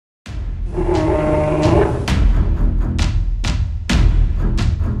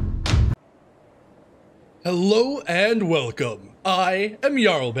Hello and welcome. I am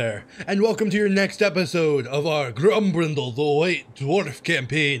Jarlbear, and welcome to your next episode of our Grombrindal the White Dwarf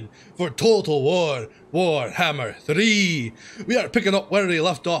campaign for Total War Warhammer 3. We are picking up where we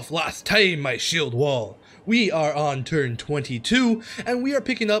left off last time, my shield wall. We are on turn 22, and we are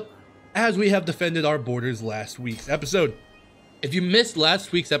picking up as we have defended our borders last week's episode. If you missed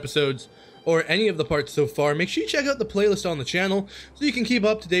last week's episodes, or any of the parts so far, make sure you check out the playlist on the channel so you can keep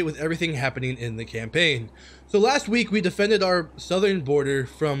up to date with everything happening in the campaign. So last week we defended our southern border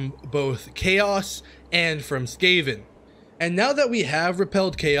from both Chaos and from Skaven. And now that we have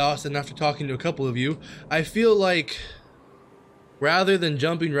repelled Chaos, and after talking to a couple of you, I feel like rather than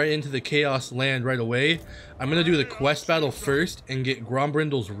jumping right into the Chaos land right away, I'm going to do the quest battle first and get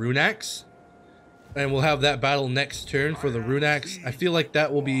Grombrindal's rune axe. And we'll have that battle next turn for the rune axe. I feel like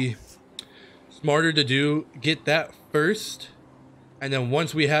that will be smarter to do. Get that first, and then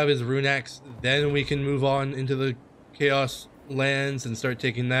once we have his rune axe, then we can move on into the Chaos lands and start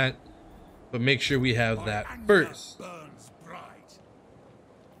taking that, but make sure we have that first.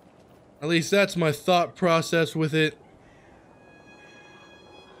 At least that's my thought process with it.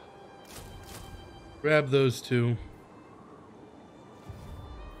 Grab those two.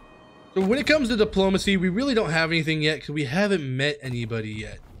 So when it comes to diplomacy, we really don't have anything yet because we haven't met anybody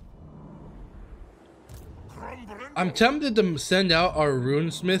yet. I'm tempted to send out our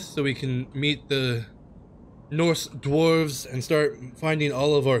runesmiths so we can meet the Norse Dwarfs and start finding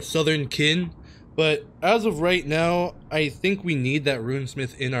all of our southern kin. But as of right now, I think we need that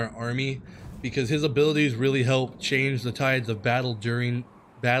runesmith in our army because his abilities really help change the tides of battle during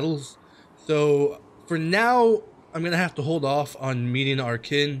battles. So for now, I'm going to have to hold off on meeting our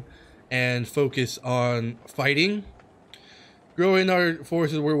kin and focus on fighting. Growing our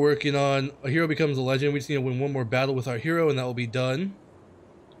forces we're working on. A hero becomes a legend. We just need to win one more battle with our hero and that will be done.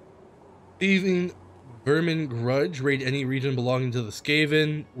 Thieving Vermin Grudge. Raid any region belonging to the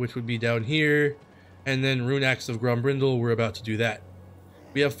Skaven, which would be down here. And then Rune Axe of Grombrindal. We're about to do that.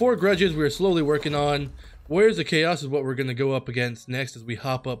 We have 4 grudges we're slowly working on. Warriors of Chaos is what we're going to go up against next as we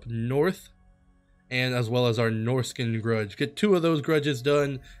hop up north. And as well as our Norskin grudge. Get 2 of those grudges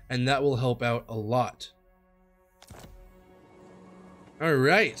done and that will help out a lot.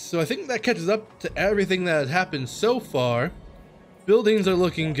 Alright, so I think that catches up to everything that has happened so far. Buildings are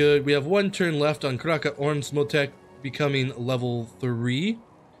looking good. We have 1 turn left on Kraka Ornsmotek becoming level 3.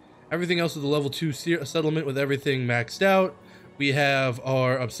 Everything else is a level 2 settlement with everything maxed out. We have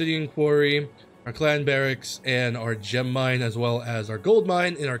our Obsidian Quarry, our Clan Barracks, and our Gem Mine, as well as our Gold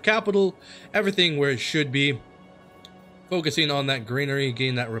Mine in our capital. Everything where it should be. Focusing on that granary,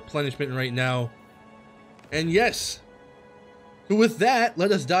 getting that replenishment right now. And yes, so with that,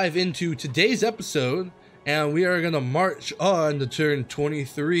 let us dive into today's episode, and we are going to march on to turn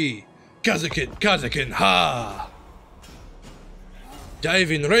 23. Kazakin, ha!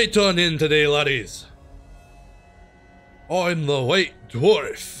 Diving right on in today, laddies. I'm the White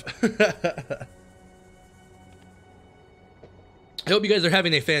Dwarf. I hope you guys are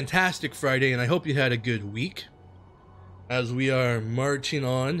having a fantastic Friday, and I hope you had a good week as we are marching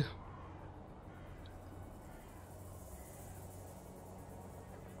on.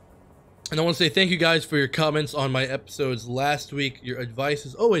 And I want to say thank you guys for your comments on my episodes last week. Your advice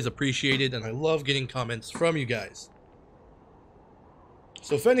is always appreciated, and I love getting comments from you guys.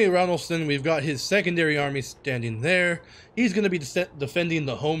 So Fenny Ronaldson, we've got his secondary army standing there. He's going to be defending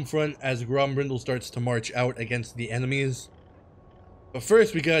the home front as Grombrindal starts to march out against the enemies. But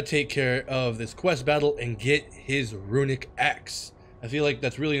first, we got to take care of this quest battle and get his runic axe. I feel like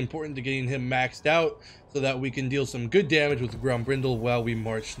that's really important to getting him maxed out so that we can deal some good damage with Grombrindal while we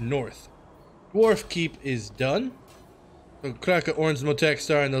march north. Dwarf Keep is done. So Kraka Ornsmotek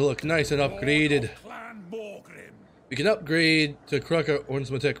starting to look nice and upgraded. We can upgrade to Kraka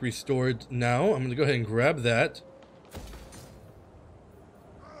Ornsmotek restored now. I'm going to go ahead and grab that.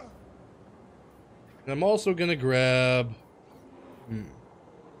 And I'm also going to grab...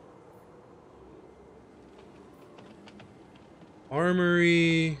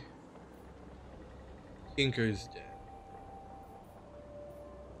 Armory. Tinker's dead.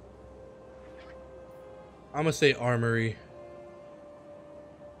 I'm gonna say armory.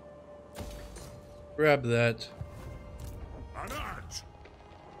 Grab that.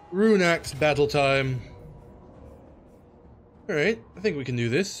 Rune axe battle time. Alright, I think we can do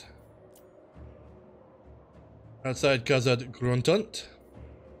this. Outside Kazad Gruntunt.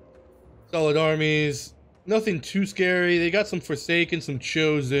 Solid armies. Nothing too scary. They got some Forsaken, some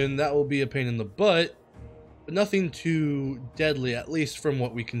Chosen. That will be a pain in the butt. But nothing too deadly, at least from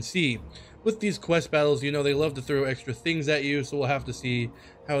what we can see. with these quest battles, you know, they love to throw extra things at you, so we'll have to see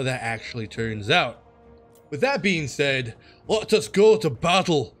how that actually turns out. With that being said, let us go to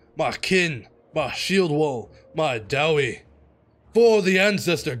battle, my kin, my shield wall, my dowie, for the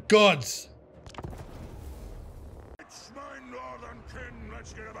ancestor gods. It's my northern kin,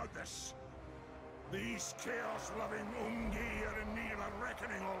 let's get about this. These chaos-loving Ungi are in need of a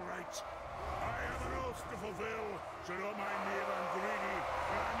reckoning, all right. I have an oath to fulfill, so don't mind me if I'm greedy,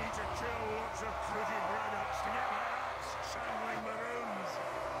 but I need to kill lots of pretty braggarts to get my axe channeling the runes.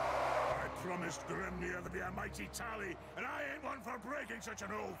 I promised Grimnir there'd be a mighty tally, and I ain't one for breaking such an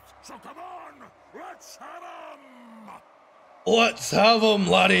oath. So come on, let's have 'em! Let's have 'em,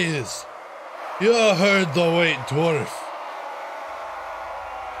 laddies. You heard the White Dwarf.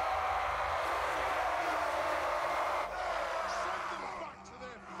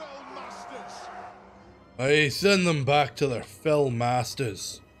 I send them back to their fell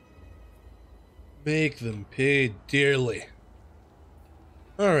masters. Make them pay dearly.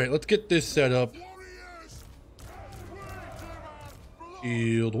 Alright, let's get this set up.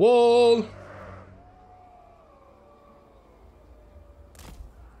 Shield wall.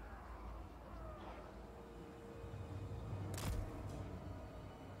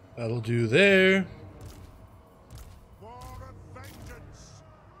 That'll do there.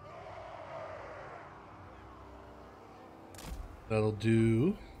 That'll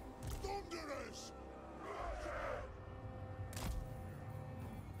do.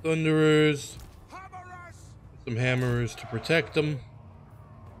 Thunderers. Some hammerers to protect them.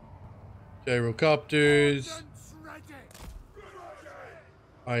 Gyrocopters.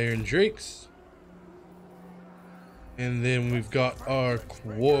 Iron drakes. And then we've got our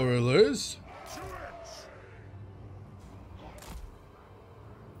quarrelers.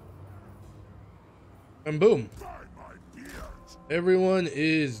 And boom. Everyone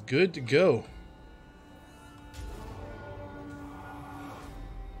is good to go.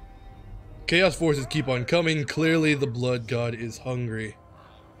 Chaos forces keep on coming. Clearly the blood god is hungry.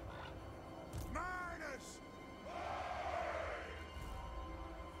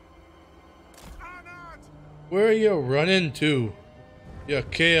 Where are you running to? You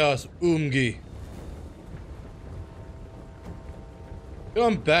chaos Umgi.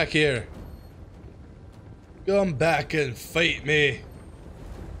 Come back here. Come back and fight me.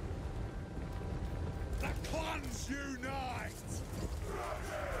 The clans unite.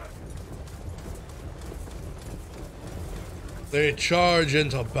 They charge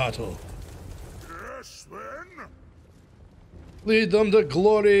into battle. Yes, then. Lead them to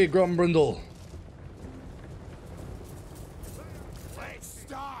glory, Grombrindal. Let's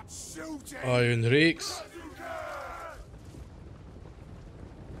start shooting. Iron rakes.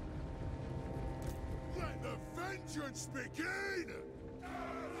 Begin.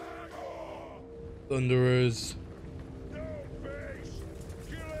 Thunderers. No base.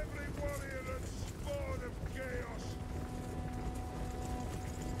 Kill every warrior that's spawn of chaos.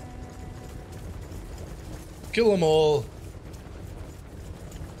 Kill them all.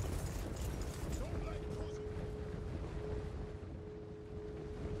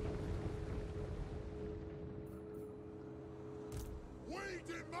 We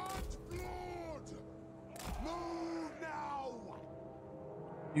demand blood. Move now.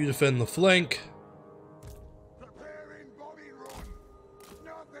 You defend the flank. Preparing Bobby run.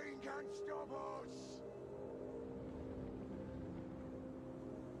 Nothing can stop us.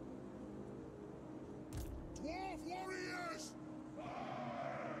 Dwarf warriors.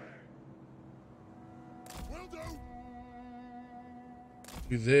 Will do.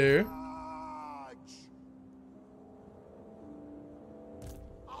 You there. Charge.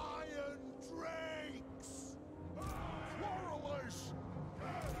 Iron drakes. Quarrelers.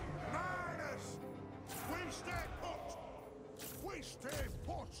 Miners. We stay put. We stay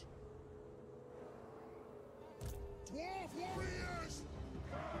put. Dwarf warriors.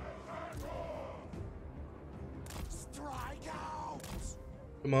 Strike out.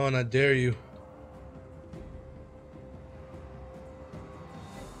 Come on, I dare you.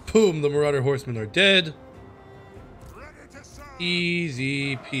 Boom, the Marauder Horsemen are dead. Ready to serve.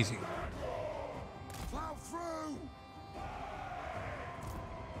 Easy peasy. Plow through.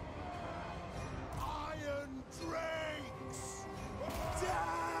 Iron drakes.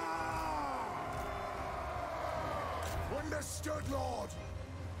 Down. Understood, Lord.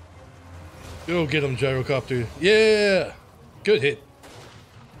 Go get him, Gyrocopter. Yeah! Good hit.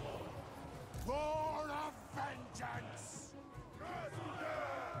 Born of vengeance.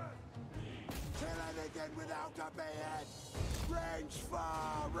 Kill anything without a beard. Range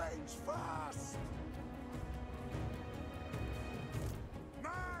far, range fast.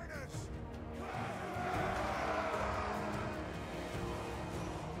 Minus.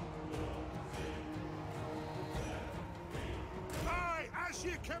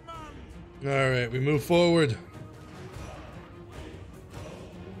 Alright, we move forward.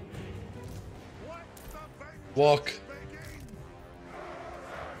 Walk.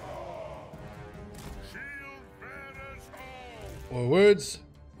 Forwards.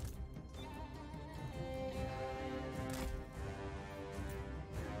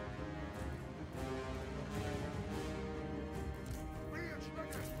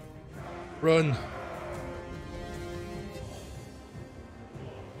 Run.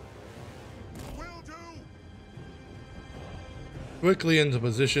 Quickly into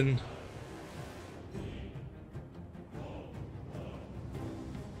position.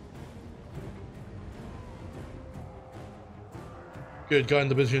 Good, got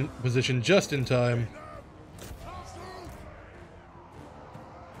into position just in time.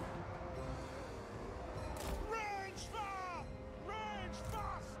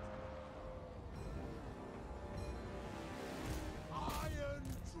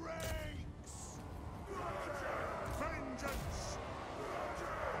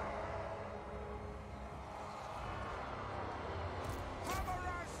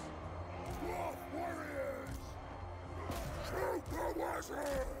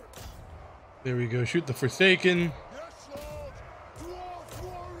 There we go, shoot the Forsaken. Yes, Lord! Dwarf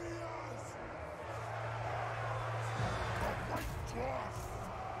warriors! The White Dwarf!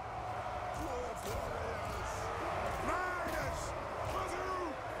 Dwarf warriors! Riders!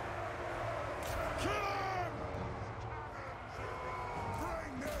 Kazoo! Kill them!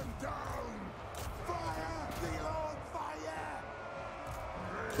 Bring them down! Fire! The Lord fire!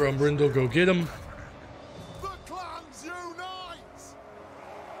 Grombrindal, go get him. The clans unite!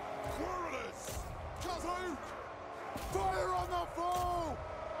 Quarrelers! Kazoo! Fire on the foe!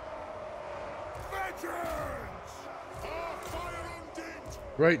 Vengeance! Our fire undid!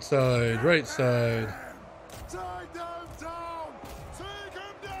 Right side, right side. Take them down! Take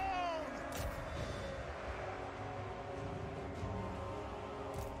them down!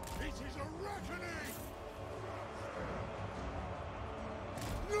 It is a reckoning!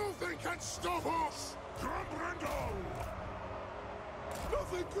 Nothing can stop us! Grombrindal!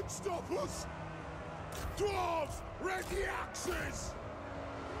 Nothing can stop us! Dwarves, ready axes!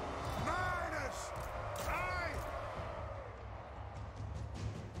 Miners! Aye!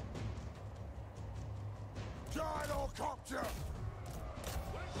 Gyrocopter!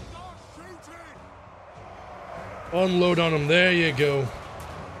 Let's start shooting! Unload on him, there you go.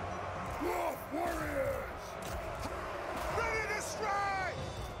 Dwarf warriors! Ready to strike!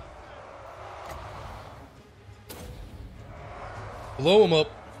 Blow him up.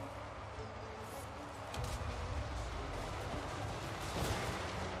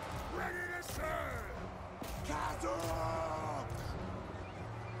 Ready to serve! Kazoo!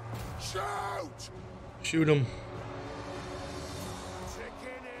 Shoot! Shoot him.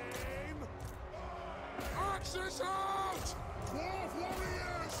 Chicken aim! Axis out! Dwarf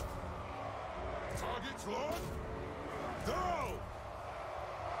warriors! Targets locked! Go!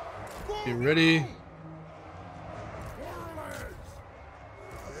 Get ready. Warriors!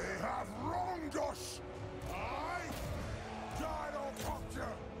 They have wronged us! I,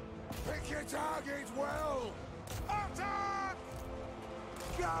 Gyrocopter, pick your target well! Attack!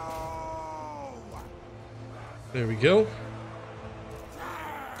 Go! There we go.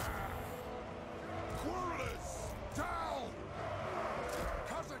 Quarrelers! Down!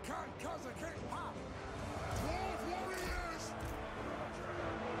 Kazakan, ha! Dwarf warriors!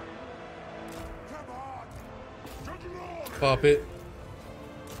 Come on! To glory! Pop it.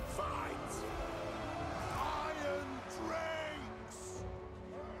 Fight! Iron drakes!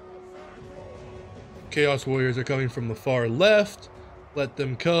 Chaos Warriors are coming from the far left. Let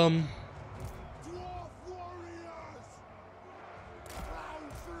them come. Dwarf warriors! Plow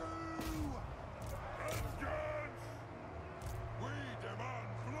through! Vengeance! We demand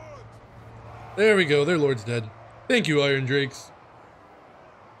blood! There we go, their lord's dead. Thank you, Iron Drakes.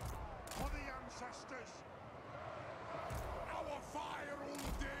 For the ancestors! Our fire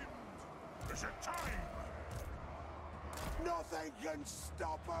undimmed! Is it time? Nothing can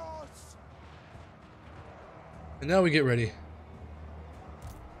stop us! And now we get ready.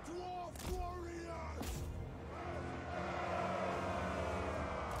 Dwarf warriors!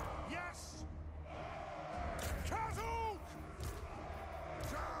 Yes! Kazoo!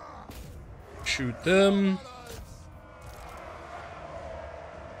 Shoot them.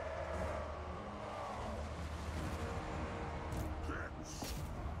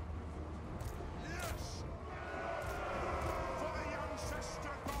 Yes! For the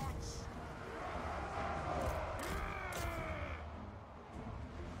ancestor gods!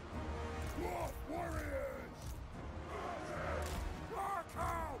 Dwarf warriors!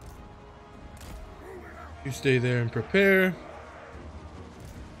 Marker! You stay there and prepare.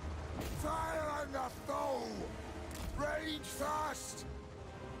 Fire on the foe! Rage fast!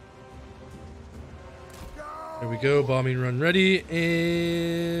 Go! There we go. Bombing run ready.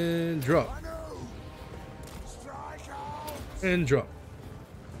 And drop. Strike out! And drop.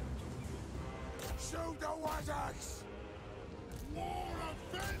 Shoot the wizards! War of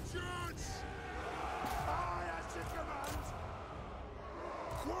vengeance! I at your command!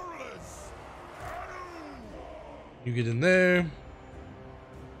 Quarrelers! You get in there.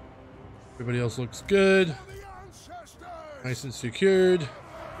 Everybody else looks good. The ancestors! Nice and secured.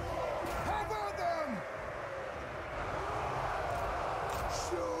 Cover them!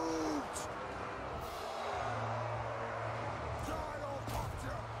 Shoot!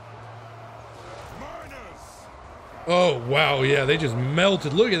 Gyrocopter! Miners! Oh, wow. Yeah, they just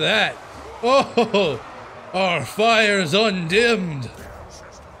melted. Look at that. Oh, our fire's undimmed. Move!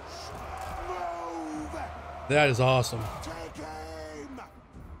 That is awesome. Take aim!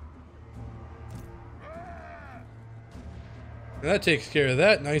 That takes care of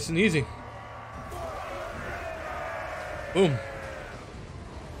that. Nice and easy. Boom.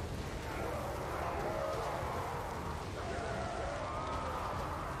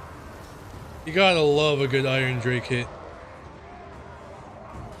 You gotta love a good Iron Drake hit.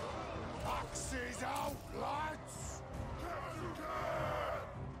 Axes out, lads!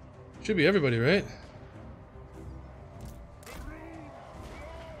 Should be everybody, right?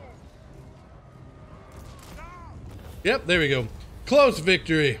 Yep, there we go. Close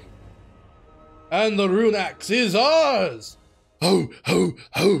victory. And the rune axe is ours! Ho, ho,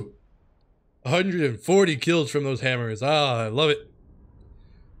 ho! 140 kills from those hammers. Ah, I love it.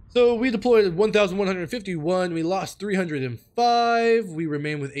 So we deployed 1,151. We lost 305. We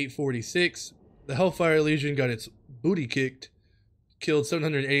remain with 846. The Hellfire Legion got its booty kicked. Killed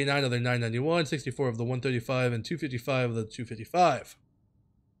 789 of their 991, 64 of the 135, and 255 of the 255.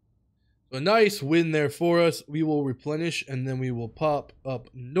 So a nice win there for us. We will replenish and then we will pop up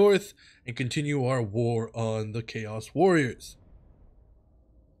north and continue our war on the Chaos Warriors.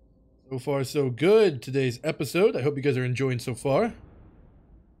 So far, so good. Today's episode. I hope you guys are enjoying so far.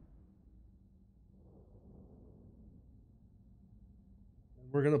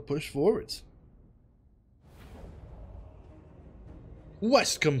 We're going to push forwards.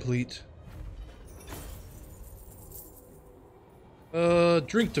 Quest complete.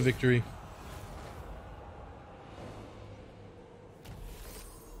 Drink to victory.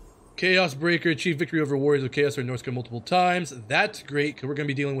 Chaos Breaker, achieve victory over Warriors of Chaos or Norseca multiple times. That's great, because we're going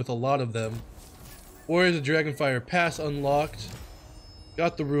to be dealing with a lot of them. Warriors of Dragonfire Pass unlocked.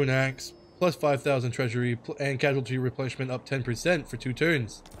 Got the Rune Axe. Plus 5,000 treasury and casualty replenishment up 10% for 2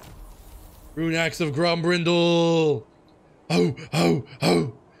 turns. Rune Axe of Grombrindal. Ho, ho,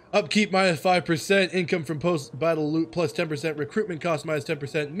 ho. Upkeep minus 5%. Income from post-battle loot plus 10%. Recruitment cost minus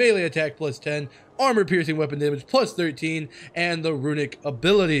 10%. Melee attack plus 10. Armor piercing weapon damage plus 13. And the runic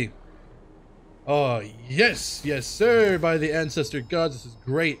ability. Oh, yes. Yes, sir. By the ancestor gods. This is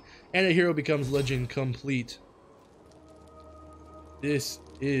great. And a hero becomes legend complete. This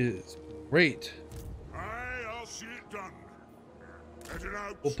is great. I'll see it done. Get it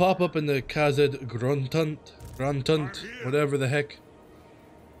out. We'll pop up in the Kazed Grontunt, whatever the heck.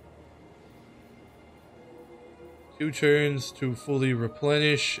 2 turns to fully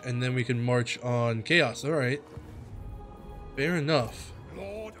replenish, and then we can march on Chaos. Alright. Fair enough.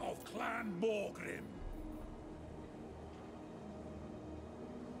 Lord of Clan Morgrim.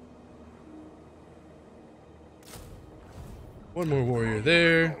 One more warrior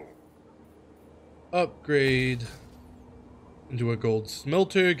there. Upgrade into a gold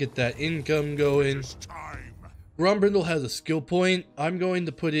smelter. Get that income going. Grombrindal has a skill point. I'm going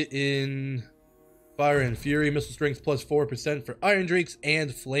to put it in Fire and Fury. Missile strength plus 4% for Iron Drakes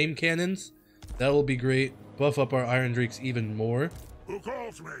and Flame Cannons. That'll be great. Buff up our Iron Drakes even more. Who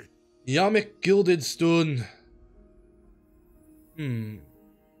calls me? Yamik Gilded Stone. I'm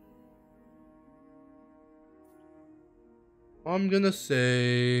gonna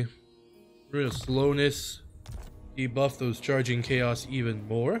say we're gonna slowness, debuff those charging chaos even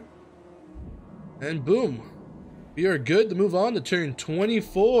more. And boom. We are good to move on to turn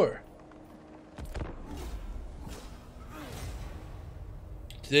 24.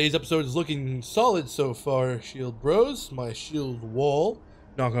 Today's episode is looking solid so far, shield bros. My shield wall,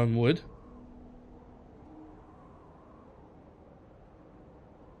 knock on wood.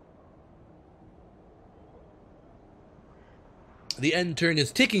 The end turn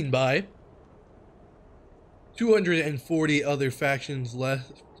is ticking by. 240 other factions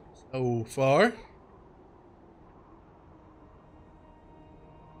left so far.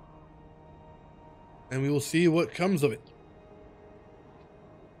 and we will see what comes of it.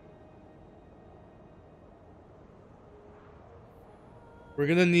 We're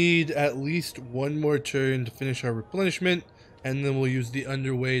gonna need at least one more turn to finish our replenishment, and then we'll use the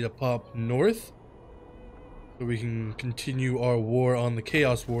underway to pop north, so we can continue our war on the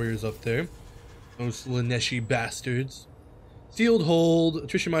Chaos Warriors up there. Those Laneshi bastards. Sealed hold,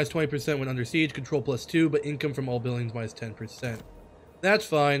 attrition minus 20% when under siege, control +2, but income from all buildings minus 10%. That's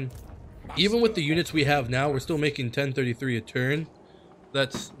fine. Even with the units we have now, we're still making 1033 a turn.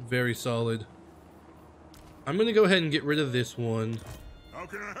 That's very solid. I'm gonna go ahead and get rid of this one. How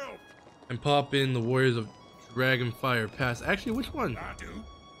can I help? And pop in the Warriors of Dragonfire Pass. Actually, which one? I do.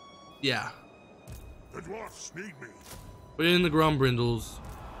 Yeah. The dwarfs need me. Put it in the Grombrindal's.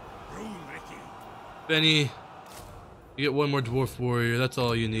 Benny, you get one more Dwarf Warrior. That's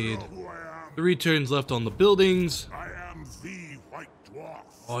all you need. You know who I am? 3 turns left on the buildings. I am the White Dwarf.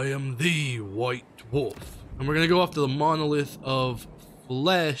 I am the White Dwarf. And we're going to go off to the Monolith of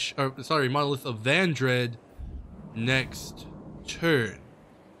Flesh, or sorry, Monolith of Vandred next turn.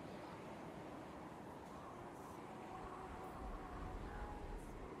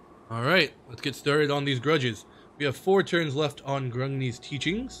 Alright, let's get started on these grudges. We have 4 turns left on Grungni's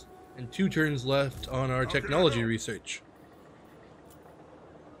teachings, and 2 turns left on our technology research.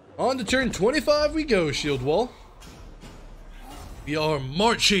 On to turn 25 we go, Shield Wall. We are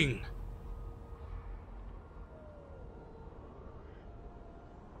marching.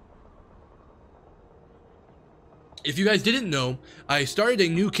 If you guys didn't know, I started a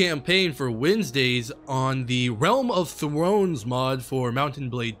new campaign for Wednesdays on the Realm of Thrones mod for Mountain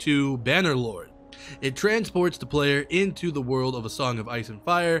Blade 2 Bannerlord. It transports the player into the world of A Song of Ice and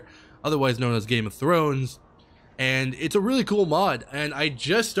Fire, otherwise known as Game of Thrones, and it's a really cool mod, and I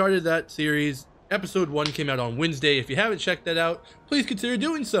just started that series. Episode 1 came out on Wednesday. If you haven't checked that out, please consider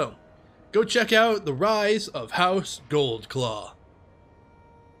doing so. Go check out The Rise of House Goldclaw.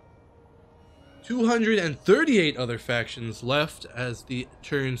 238 other factions left as the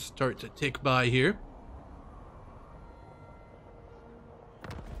turns start to tick by here.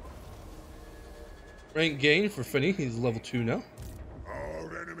 Rank gain for Finny, he's level 2 now.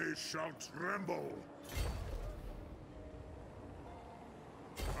 Our enemies shall tremble.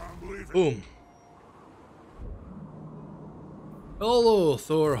 I'm leaving. Boom. Hello,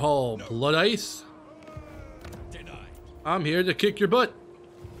 Thor Hall, no. Blood Ice. Denied. I'm here to kick your butt.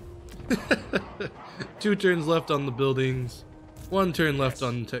 2 turns left on the buildings, 1 turn left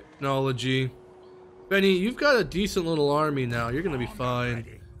on technology. Benny, you've got a decent little army now. You're gonna be fine.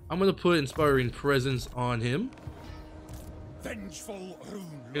 I'm gonna put Inspiring Presence on him. Vengeful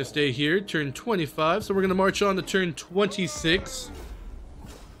rune. Gonna stay here, turn 25, so we're gonna march on to turn 26.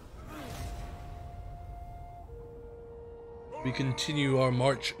 We continue our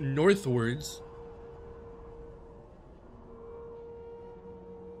march northwards.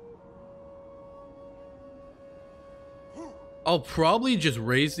 I'll probably just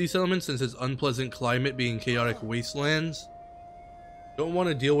raise these settlements since it's unpleasant climate being chaotic wastelands. Don't want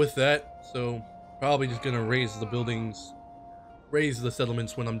to deal with that, so probably just gonna raise the buildings, raise the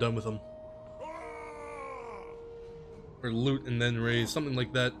settlements when I'm done with them. Or loot and then raise, something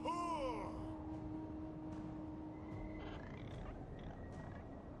like that.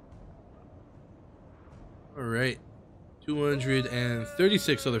 Alright,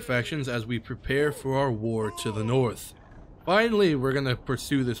 236 other factions as we prepare for our war to the north. Finally, we're gonna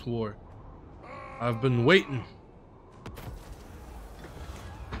pursue this war. I've been waiting.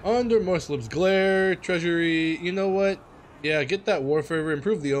 Under Morslib's Glare, Treasury, you know what? Yeah, get that War Fervor,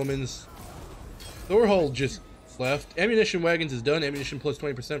 improve the omens. Thorhall just left. Ammunition wagons is done. Ammunition plus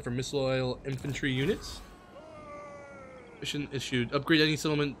 20% for missile infantry units. Mission issued. Upgrade any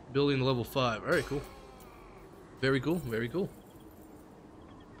settlement building to level 5. Alright, cool. Very cool, very cool.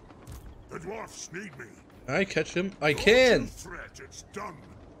 The dwarfs need me. I catch him. I can! Threat, it's done.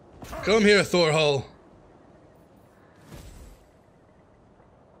 Come here, Thorhall.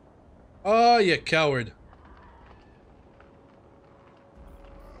 Ah, you coward.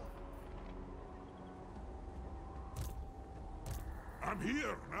 I'm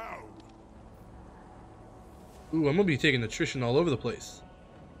here now. Ooh, I'm gonna be taking attrition all over the place.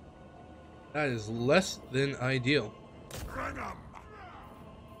 That is less than ideal. Bring 'em.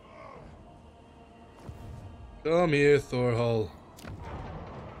 Come here, Thorhall.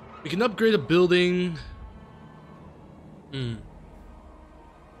 We can upgrade a building.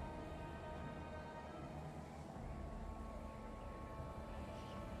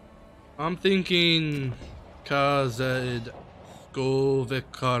 I'm thinking Kazed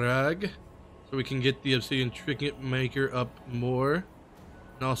Skovekarag, so we can get the Obsidian Trinket Maker up more.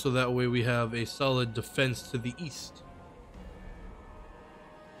 And also that way we have a solid defense to the east.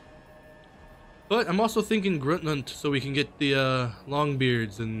 But I'm also thinking Gruntlund so we can get the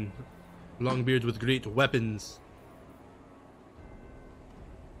Longbeards and Longbeards with great weapons.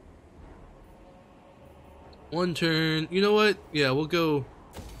 One turn. You know what? Yeah, we'll go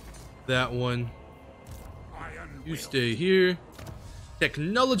that one. You stay here.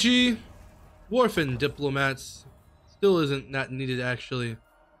 Technology. Dwarfen diplomats. Still isn't that needed actually.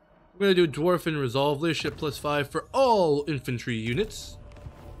 We're gonna do Dwarfen resolve leadership +5 for all infantry units.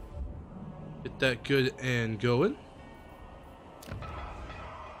 Get that good and going.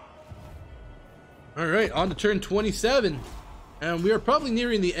 Alright, on to turn 27. And we are probably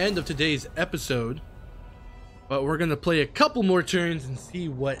nearing the end of today's episode. But we're gonna play a couple more turns and see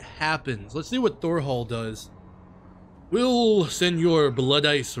what happens. Let's see what Thorhall does. Will Senor Blood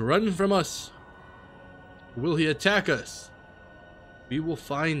Ice run from us? Will he attack us? We will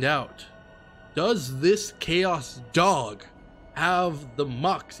find out. Does this Chaos Dog have the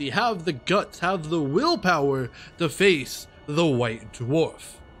moxie, have the guts, have the willpower to face the White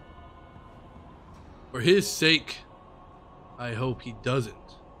Dwarf? For his sake, I hope he doesn't.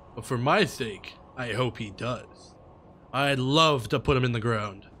 But for my sake, I hope he does. I'd love to put him in the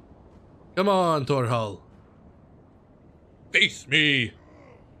ground. Come on, Thorhall. Face me!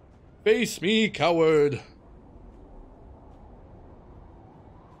 Face me, coward!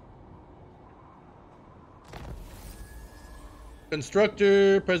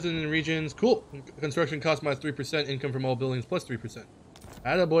 Constructor, President in regions. Cool. Construction cost -3%. Income from all buildings +3%.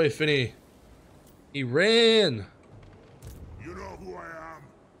 Attaboy, Finney. He ran. You know who I am.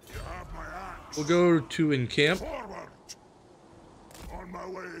 You have my axe. We'll go to encamp. Forward. On my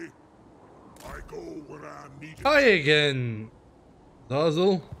way. I go where I'm needed. Hi again,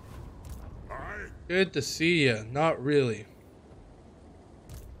 Zazel. Aye. Good to see ya. Not really.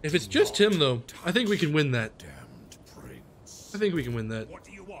 If it's just him, though, I think we can win that. Damned prince. I think we can win that. What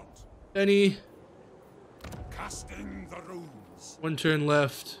do you want? Penny. Casting the runes. One turn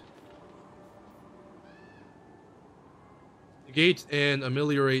left. Negates and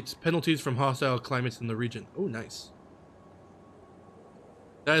ameliorates penalties from hostile climates in the region. Oh, nice.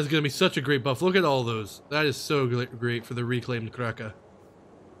 That is going to be such a great buff. Look at all those. That is so great for the reclaimed Kraka.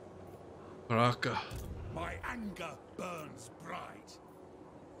 Kraka. My anger burns bright.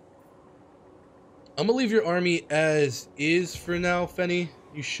 I'm going to leave your army as is for now, Fenny.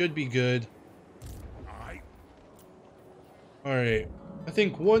 You should be good. Aye. Alright. I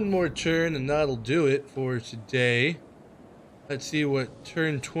think one more turn and that'll do it for today. Let's see what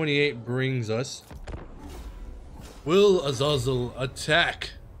turn 28 brings us. Will Azazel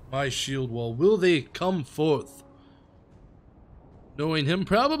attack my shield wall? Will they come forth? Knowing him,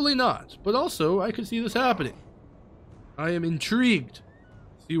 probably not. But also, I could see this happening. I am intrigued.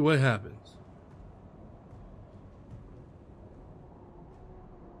 See what happens.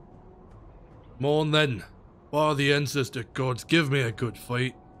 Come on then. For the ancestor gods, give me a good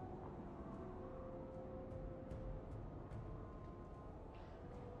fight.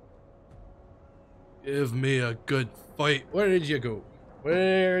 Give me a good fight. Where did you go?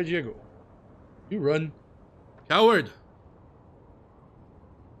 Where'd you go? You run. Coward!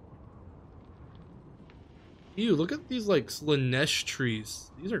 Ew, look at these like Slanesh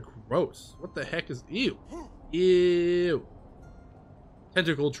trees. These are gross. What the heck is... Ew. Ew.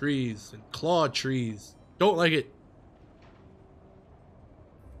 Tentacle trees and claw trees. Don't like it.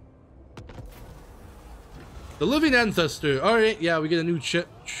 The living ancestor. Alright, yeah, we get a new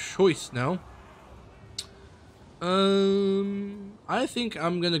choice now. I think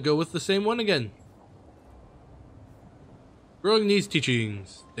I'm gonna go with the same one again. Growing these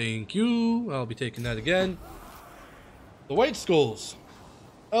teachings. Thank you. I'll be taking that again. The White Skulls.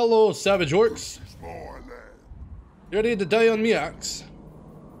 Hello, savage orcs. You ready to die on me axe?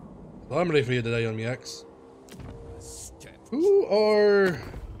 Well, I'm ready for you to die on me axe. Who are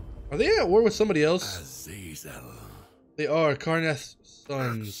they at war with somebody else? They are Karnath's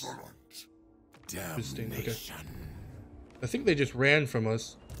sons. Interesting. Okay. I think they just ran from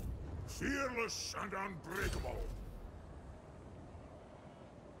us. Fearless and unbreakable.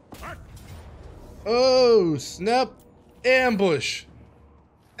 Oh, snap. Ambush.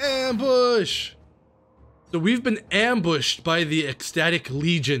 Ambush. So we've been ambushed by the Ecstatic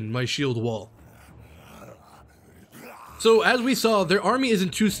Legion, my shield wall. So as we saw, their army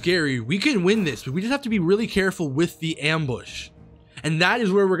isn't too scary. We can win this, but we just have to be really careful with the ambush. And that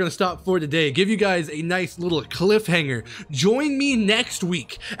is where we're going to stop for today. Give you guys a nice little cliffhanger. Join me next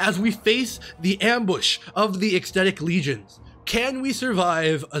week as we face the ambush of the Ecstatic Legions. Can we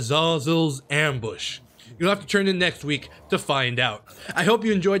survive Azazel's ambush? You'll have to turn in next week to find out. I hope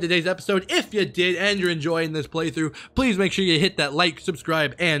you enjoyed today's episode. If you did and you're enjoying this playthrough, please make sure you hit that like,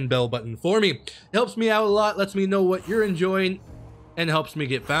 subscribe, and bell button for me. It helps me out a lot, lets me know what you're enjoying, and helps me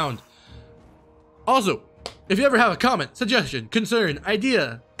get found. Also, if you ever have a comment, suggestion, concern,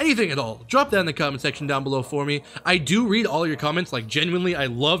 idea, anything at all, drop that in the comment section down below for me. I do read all your comments, like genuinely, I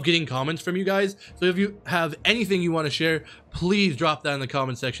love getting comments from you guys. So if you have anything you want to share, please drop that in the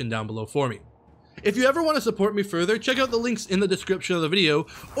comment section down below for me. If you ever want to support me further, check out the links in the description of the video,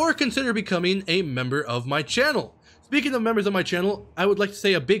 or consider becoming a member of my channel. Speaking of members of my channel, I would like to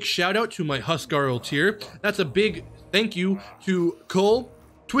say a big shout out to my Huscarl tier. That's a big thank you to Cole,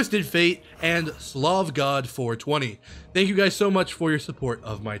 Twisted Fate, and Slav God 420. Thank you guys so much for your support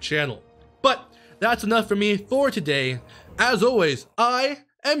of my channel. But that's enough for me for today. As always, I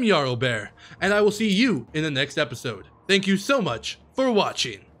am Jarlbear, and I will see you in the next episode. Thank you so much for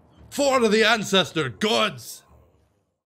watching. For the ancestor gods!